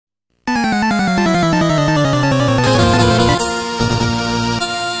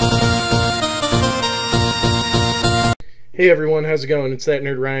Hey everyone, how's it going? It's that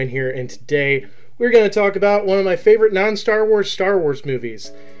nerd Ryan here, and today we're going to talk about one of my favorite non-Star Wars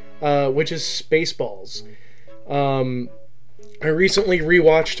movies, which is Spaceballs. I recently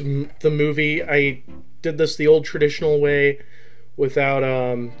rewatched the movie. I did this the old traditional way without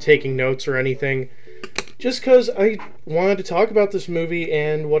taking notes or anything, just because I wanted to talk about this movie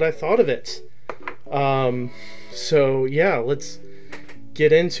and what I thought of it. So yeah, let's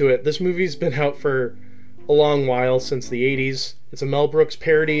get into it. This movie's been out for a long while, since the 80s. It's a Mel Brooks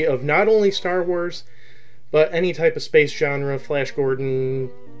parody of not only Star Wars, but any type of space genre: Flash Gordon,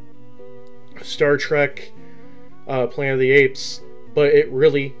 Star Trek, Planet of the Apes, but it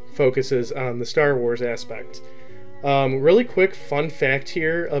really focuses on the Star Wars aspect. Really quick fun fact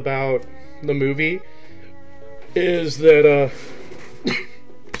here about the movie is that,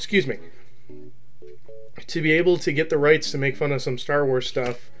 excuse me, to be able to get the rights to make fun of some Star Wars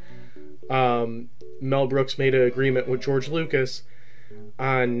stuff, Mel Brooks made an agreement with George Lucas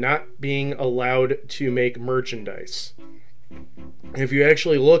on not being allowed to make merchandise. If you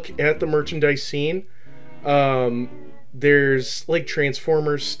actually look at the merchandise scene, there's like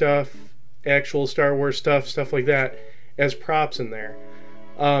Transformers stuff, actual Star Wars stuff like that, as props in there.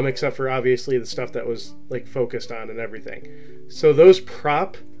 Except for obviously the stuff that was like focused on and everything. So those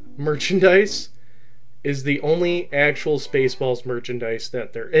prop merchandise is the only actual Spaceballs merchandise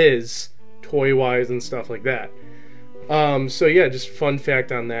that there is, toy-wise and stuff like that. So yeah, just fun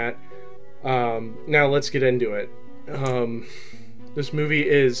fact on that. Now let's get into it. This movie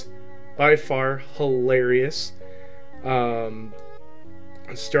is by far hilarious. It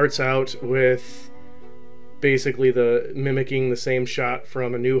starts out with basically mimicking the same shot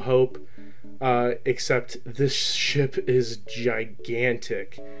from A New Hope, except this ship is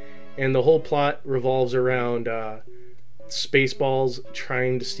gigantic. And the whole plot revolves around Spaceballs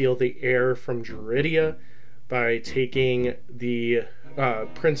trying to steal the air from Duridia by taking the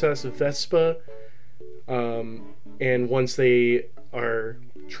Princess Vespa, and once they are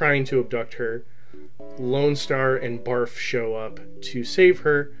trying to abduct her, Lone Star and Barf show up to save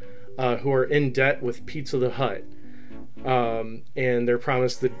her, who are in debt with Pizza the Hut, and they're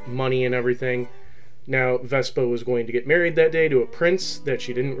promised the money and everything. Now, Vespa was going to get married that day to a prince that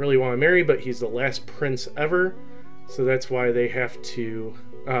she didn't really want to marry, but he's the last prince ever, so that's why they have to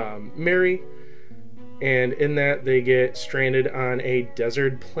marry. And in that, they get stranded on a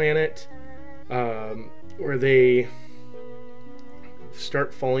desert planet, where they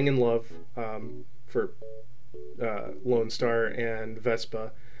start falling in love, for Lone Star and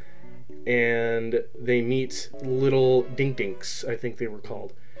Vespa, and they meet little Dink-Dinks, I think they were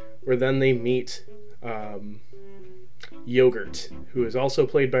called, where then they meet Yogurt, who is also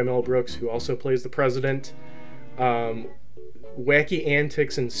played by Mel Brooks, who also plays the president. Wacky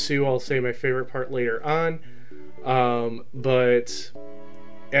antics ensue. I'll say my favorite part later on. But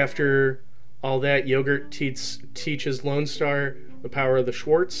after all that, Yogurt teaches Lone Star the power of the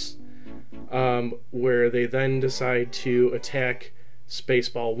Schwartz, where they then decide to attack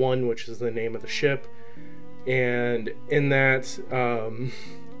Spaceball 1, which is the name of the ship. And in that,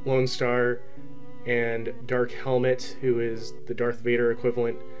 Lone Star and Dark Helmet, who is the Darth Vader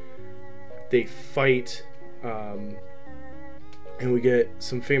equivalent, they fight, and we get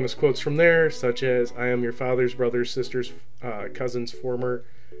some famous quotes from there, such as, "I am your father's brother's sister's cousin's former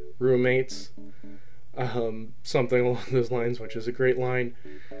roommates," something along those lines, which is a great line.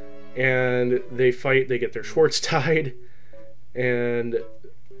 And they fight, they get their Schwartz tied, and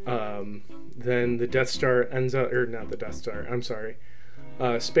then the Death Star ends up, or not the Death Star, I'm sorry,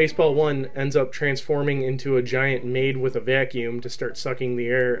 Spaceball 1 ends up transforming into a giant maid with a vacuum to start sucking the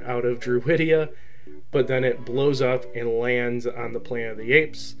air out of Druidia, but then it blows up and lands on the Planet of the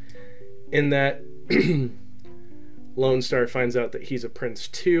Apes. In that, Lone Star finds out that he's a prince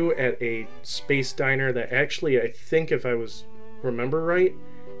too at a space diner that actually, I think if I remember right,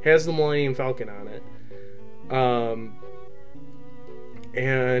 has the Millennium Falcon on it.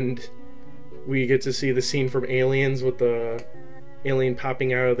 And we get to see the scene from Aliens with the alien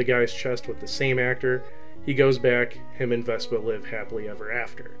popping out of the guy's chest with the same actor. He goes back, him and Vespa live happily ever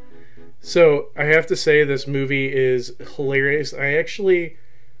after. So I have to say, this movie is hilarious. I actually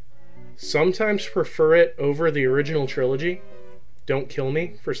sometimes prefer it over the original trilogy. Don't kill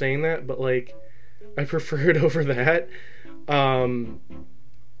me for saying that, but like, I prefer it over that,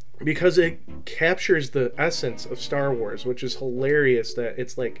 because it captures the essence of Star Wars, which is hilarious that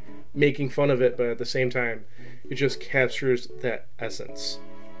it's like making fun of it, but at the same time it just captures that essence.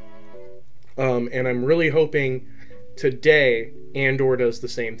 And I'm really hoping today Andor does the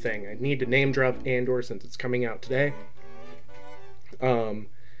same thing. I need to name drop Andor since it's coming out today.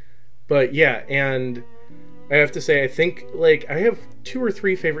 But yeah, and I have to say, I think, like, I have 2 or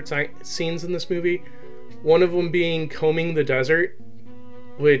 3 favorite scenes in this movie. One of them being combing the desert,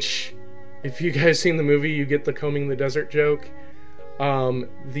 which, if you guys seen the movie, you get the combing the desert joke.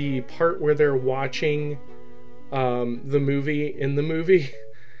 The part where they're watching the movie in the movie,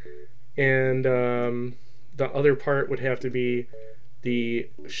 and the other part would have to be the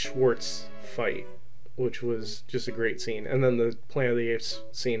Schwartz fight, which was just a great scene. And then the Planet of the Apes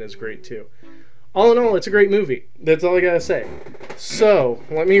scene is great too. All in all, it's a great movie. That's all I gotta say. So,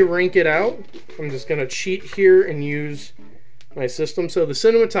 let me rank it out. I'm just gonna cheat here and use my system. So the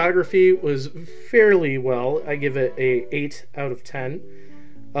cinematography was fairly well. I give it a 8 out of 10.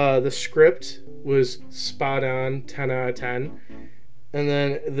 The script was spot on, 10 out of 10. And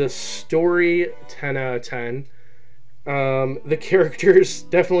then the story, 10 out of 10. The characters,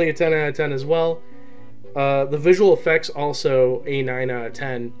 definitely a 10 out of 10 as well. The visual effects, also a 9 out of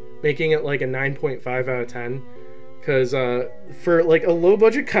 10, making it like a 9.5 out of 10. Because for like a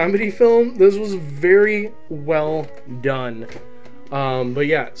low-budget comedy film, this was very well done. But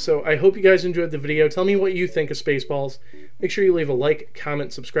yeah, so I hope you guys enjoyed the video. Tell me what you think of Spaceballs. Make sure you leave a like,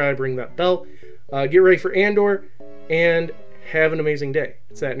 comment, subscribe, ring that bell. Get ready for Andor, and have an amazing day.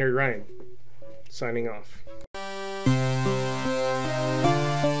 It's that Nerd Ryan, signing off.